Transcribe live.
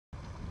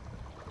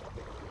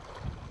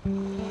Midge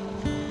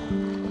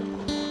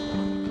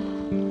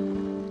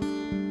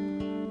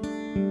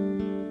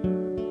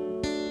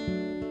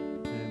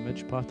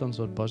patterns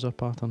or buzzer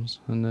patterns,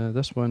 and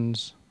this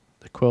one's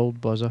the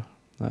Quilled buzzer.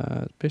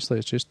 Basically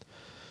it's just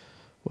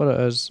what it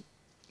is.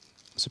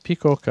 It's a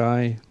peacock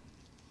eye.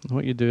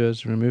 What you do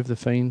is remove the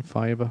fine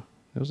fibre.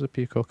 There's the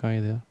peacock eye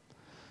there.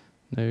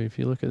 Now if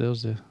you look at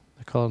there's the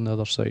colour on the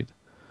other side.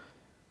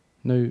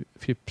 Now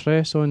if you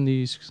press on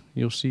these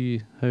you'll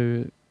see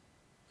how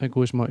it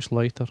goes much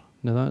lighter.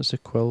 Now that's the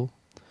quill,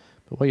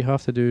 but what you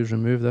have to do is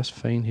remove this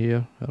fine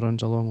hair that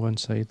runs along one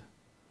side.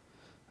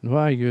 And what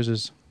I use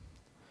is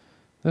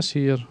this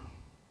here,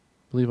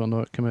 believe it or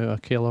not, came out of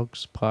a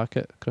Kellogg's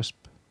packet, crisp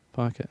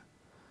packet,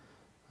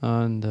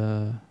 and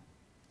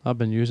I've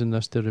been using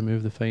this to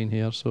remove the fine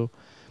hair. So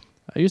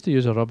I used to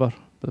use a rubber,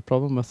 but the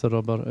problem with the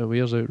rubber, it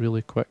wears out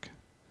really quick.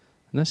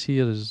 And this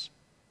here is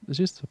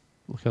just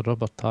like a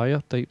rubber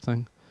tyre type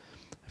thing.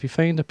 If you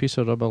find a piece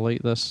of rubber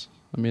like this,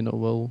 I mean it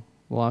will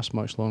last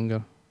much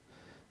longer,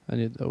 and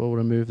it will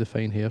remove the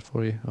fine hair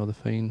for you, or the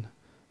fine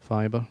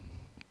fibre.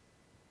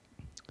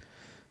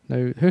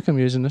 Now hook I'm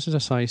using, this is a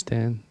size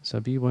 10, it's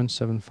a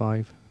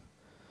B175,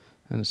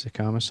 and it's a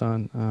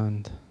Camasan,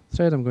 and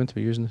thread I'm going to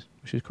be using,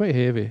 which is quite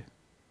heavy,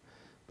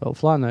 but I'll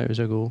flatten out as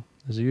I go.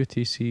 There's a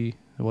UTC,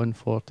 the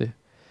 140.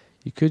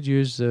 You could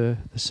use the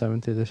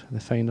 70, the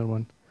finer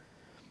one.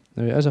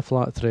 Now it is a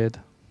flat thread,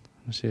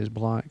 I say it's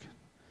black.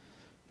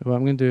 Now what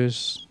I'm going to do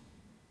is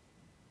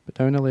put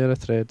down a layer of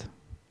thread.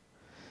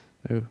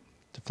 Now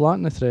to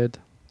flatten the thread,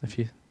 if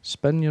you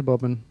spin your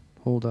bobbin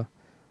holder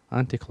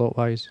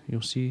anti-clockwise,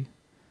 you'll see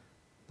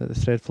that the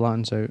thread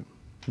flattens out.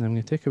 And I'm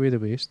going to take away the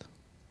waste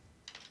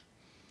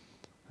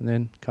and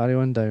then carry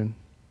on down,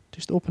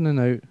 just opening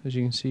out as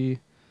you can see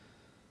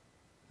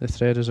the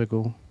thread as I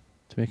go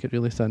to make it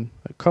really thin.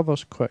 It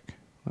covers quick,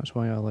 that's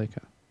why I like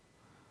it.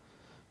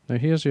 Now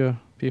here's your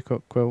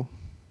peacock quill,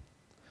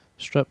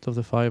 stripped of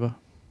the fibre.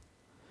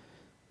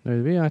 Now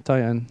the way I tie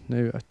it in,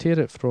 now I tear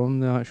it from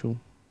the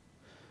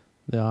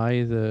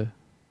eye, the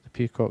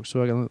peacock,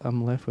 so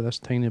I'm left with this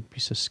tiny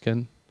piece of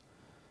skin,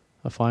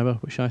 a fibre,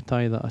 which I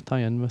tie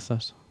in with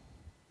this.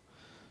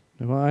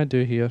 Now what I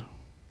do here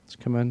is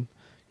come in,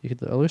 you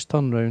could a loose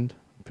turn round,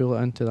 pull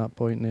it into that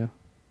point there,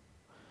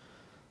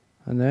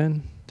 and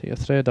then take your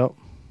thread up,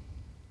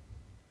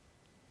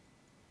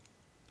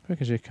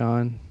 quick as you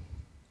can,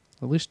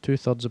 at least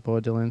 2/3 of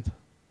body length,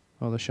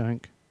 or the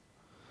shank,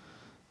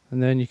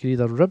 and then you can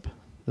either rib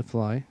the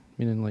fly,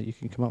 meaning like you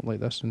can come up like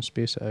this and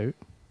space it out,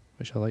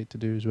 which I like to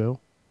do as well,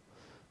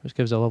 which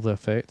gives a lovely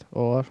effect,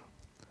 or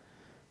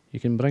you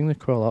can bring the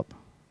quill up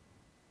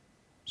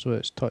so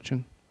it's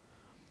touching,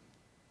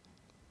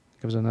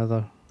 gives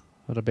another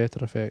or a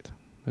better effect.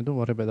 Now don't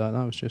worry about that,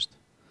 that was just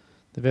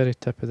the very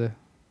tip of the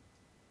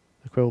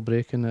quill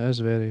breaking. It is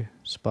very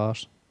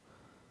sparse.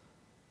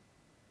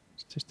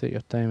 Just take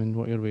your time and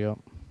work your way up.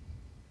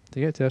 To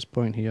get to this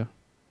point here,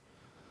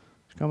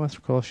 just come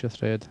across your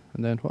thread,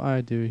 and then what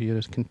I do here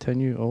is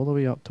continue all the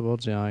way up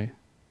towards the eye.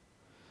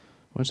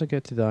 Once I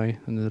get to the eye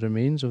and the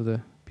remains of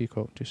the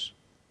peacock, just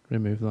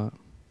remove that.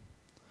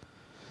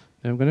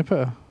 Now I'm going to put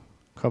a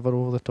cover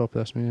over the top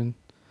of this, meaning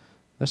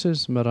this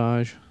is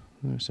Mirage,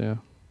 let's say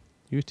a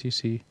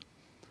UTC,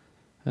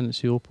 and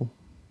it's the opal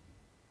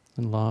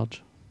and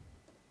large.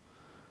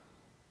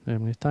 Now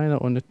I'm going to tie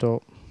that on the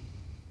top,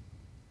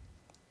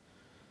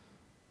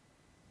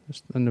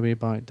 just on the way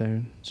back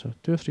down, so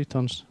 2 or 3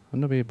 turns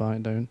on the way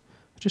back down.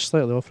 Just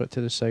slightly offer it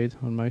to the side,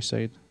 on my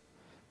side,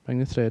 bring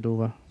the thread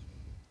over,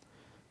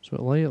 so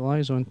it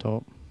lies on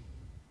top.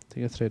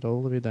 Take the thread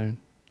all the way down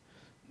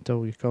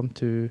until you come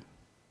to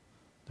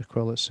the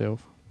quill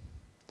itself.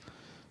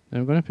 Now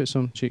I'm going to put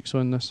some cheeks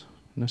on this.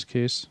 In this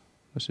case,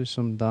 this is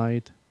some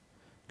dyed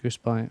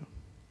gooseback.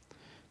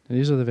 And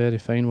these are the very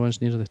fine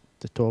ones near the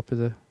top of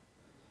the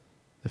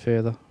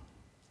feather,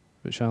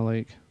 which I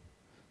like.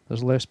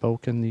 There's less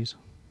bulk in these.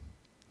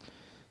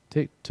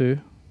 Take 2.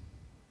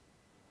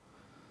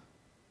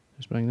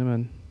 Just bring them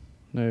in.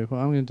 Now what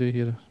I'm going to do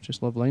here is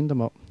just line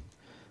them up,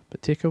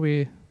 but take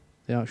away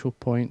the actual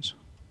points,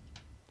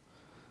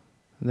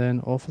 and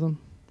then offer them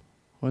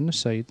on the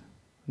side,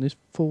 and just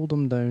fold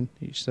them down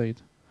each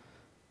side,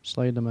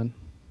 slide them in.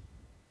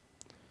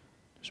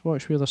 Just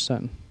watch where they're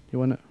sitting. You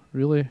want it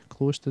really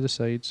close to the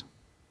sides.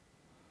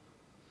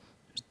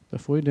 Just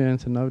before you do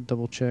anything, I would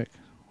double check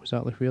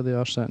exactly where they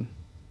are sitting,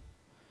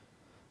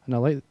 and I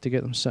like to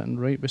get them sitting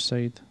right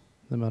beside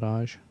the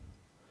Mirage.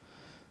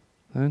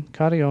 Then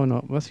carry on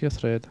up with your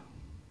thread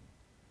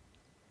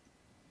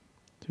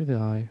to the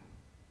eye,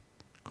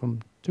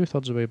 come 2/3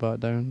 of the way back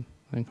down,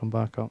 then come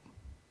back up.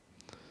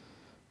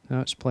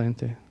 That's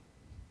plenty.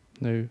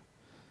 Now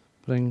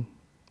bring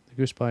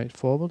the gooseback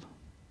forward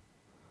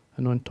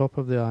and on top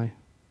of the eye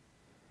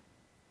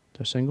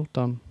to a single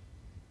turn.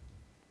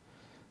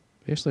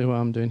 Basically what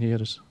I'm doing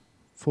here is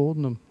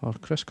folding them or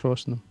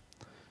crisscrossing them.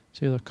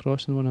 See, they're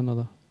crossing one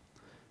another.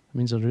 It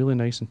means they're really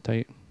nice and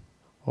tight.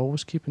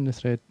 Always keeping the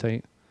thread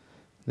tight.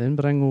 Then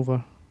bring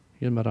over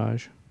your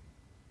Mirage.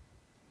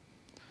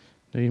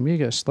 Now you may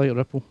get a slight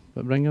ripple,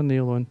 but bring your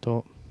nail on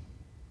top.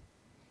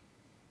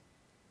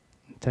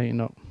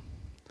 tighten up.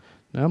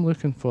 Now I'm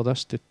looking for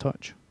this to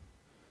touch.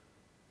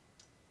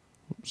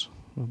 Oops,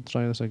 I'll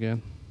try this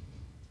again.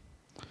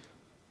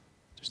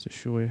 Just to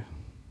show you.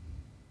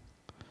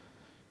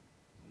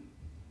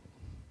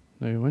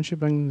 Now once you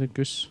bring the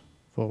goose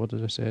forward,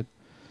 as I said,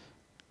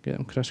 get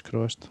them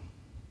crisscrossed.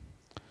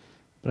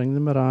 Bring the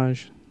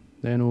mirage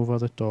then over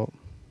the top.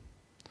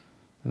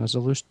 And as a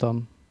loose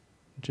turn,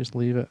 just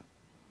leave it.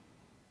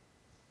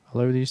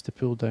 Allow these to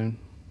pull down.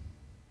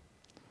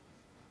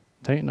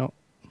 Tighten up.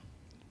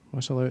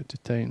 Once allow it to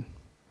tighten.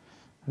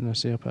 And I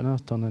say I'll put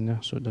another turn in there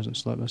so it doesn't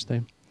slip this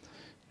time.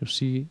 You'll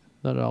see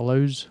that it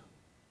allows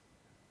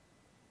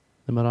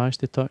the mirage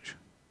to touch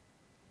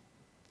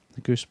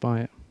the goose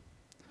by it.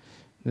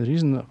 The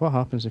reason that what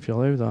happens if you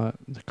allow that,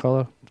 the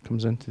colour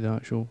comes into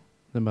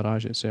the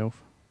mirage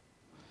itself.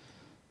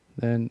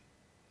 Then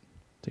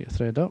take your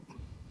thread up.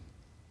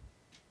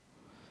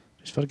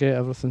 Just forget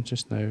everything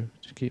just now.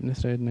 Just keeping the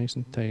thread nice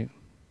and tight.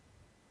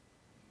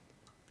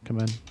 Come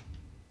in.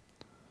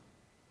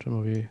 Trim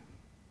away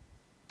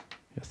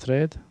your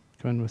thread.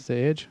 Come in with the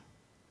edge.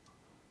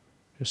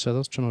 Your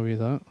scissors, trim away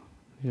that.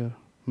 Your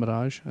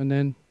mirage. And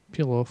then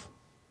peel off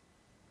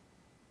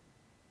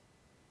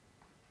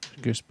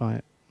your goose by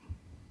it.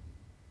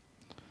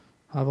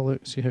 Have a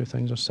look, see how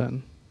things are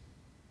sitting.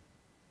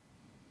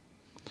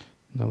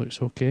 That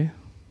looks okay.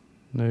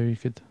 Now you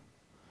could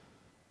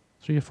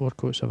 3 or 4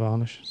 coats of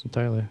varnish. It's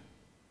entirely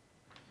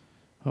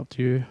up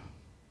to you.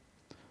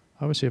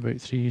 I would say about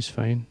 3 is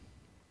fine.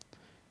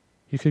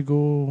 You could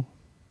go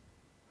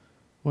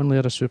 1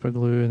 layer of super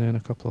glue and then a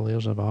couple of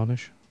layers of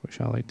varnish,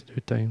 which I like to do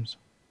at times.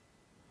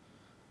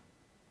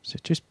 So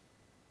just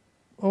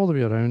all the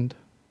way around.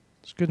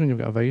 It's good when you've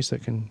got a vise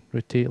that can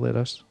rotate like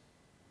this.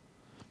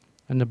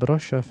 And the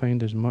brush I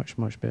find is much,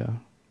 much better.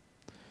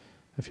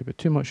 If you put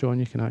too much on,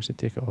 you can actually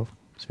take it off.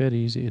 It's very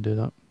easy to do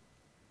that.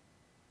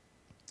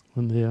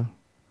 One there.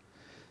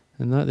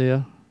 And that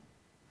there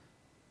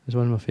is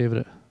one of my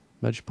favourite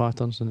midge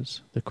patterns, and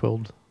it's the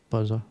Quilled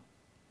buzzer.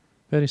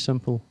 Very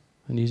simple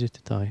and easy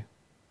to tie,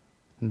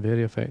 and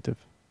very effective.